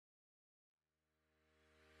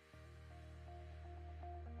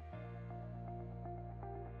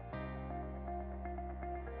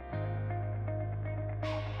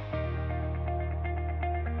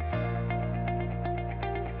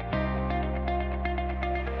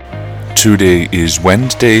Today is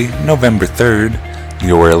Wednesday, November 3rd.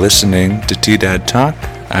 You're listening to T-Dad Talk.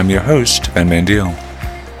 I'm your host, Ben Mandiel.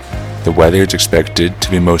 The weather is expected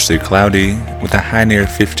to be mostly cloudy, with a high near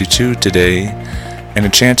 52 today, and a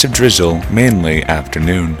chance of drizzle mainly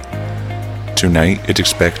afternoon. Tonight, it's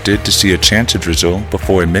expected to see a chance of drizzle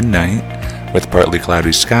before midnight, with partly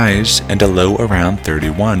cloudy skies and a low around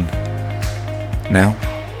 31. Now,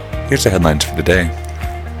 here's the headlines for the day.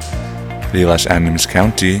 The Los Animas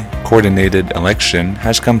County coordinated election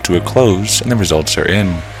has come to a close and the results are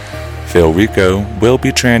in. Phil Rico will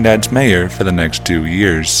be Trinidad's mayor for the next 2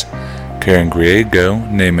 years. Karen Griego,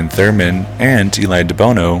 Naaman Thurman, and Eli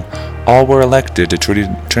DeBono all were elected to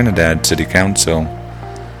Trinidad City Council.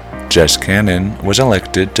 Jess Cannon was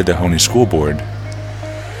elected to the Honey School Board.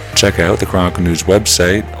 Check out the Chronicle News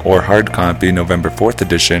website or hard copy November 4th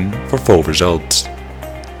edition for full results.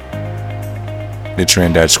 The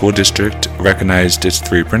Trinidad School District recognized its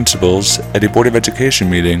 3 principals at a Board of Education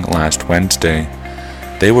meeting last Wednesday.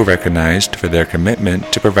 They were recognized for their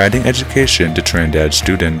commitment to providing education to Trinidad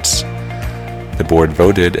students. The board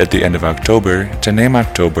voted at the end of October to name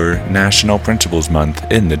October National Principals Month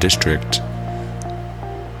in the district.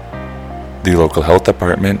 The local health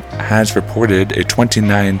department has reported a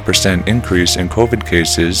 29% increase in COVID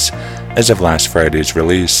cases as of last Friday's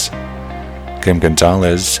release. Kim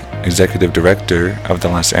Gonzalez, Executive Director of the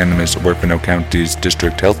Los Animas Huerfano County's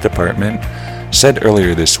District Health Department, said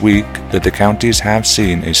earlier this week that the counties have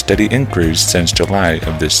seen a steady increase since July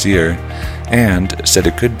of this year, and said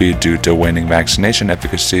it could be due to waning vaccination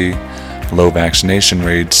efficacy, low vaccination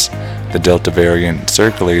rates, the Delta variant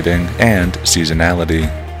circulating, and seasonality.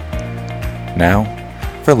 Now,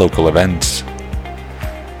 for local events.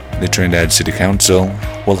 The Trinidad City Council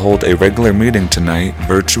will hold a regular meeting tonight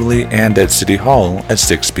virtually and at City Hall at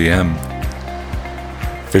 6 p.m.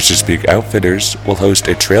 Fishers Peak Outfitters will host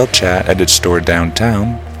a trail chat at its store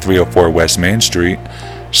downtown, 304 West Main Street,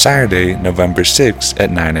 Saturday, November 6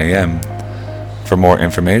 at 9 a.m. For more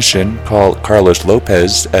information, call Carlos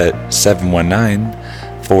Lopez at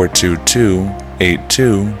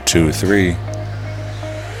 719-422-8223.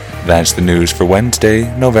 That's the news for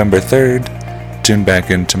Wednesday, November 3rd. Tune back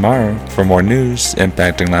in tomorrow for more news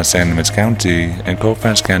impacting Los Animas County and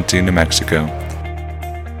Colfax County, New Mexico.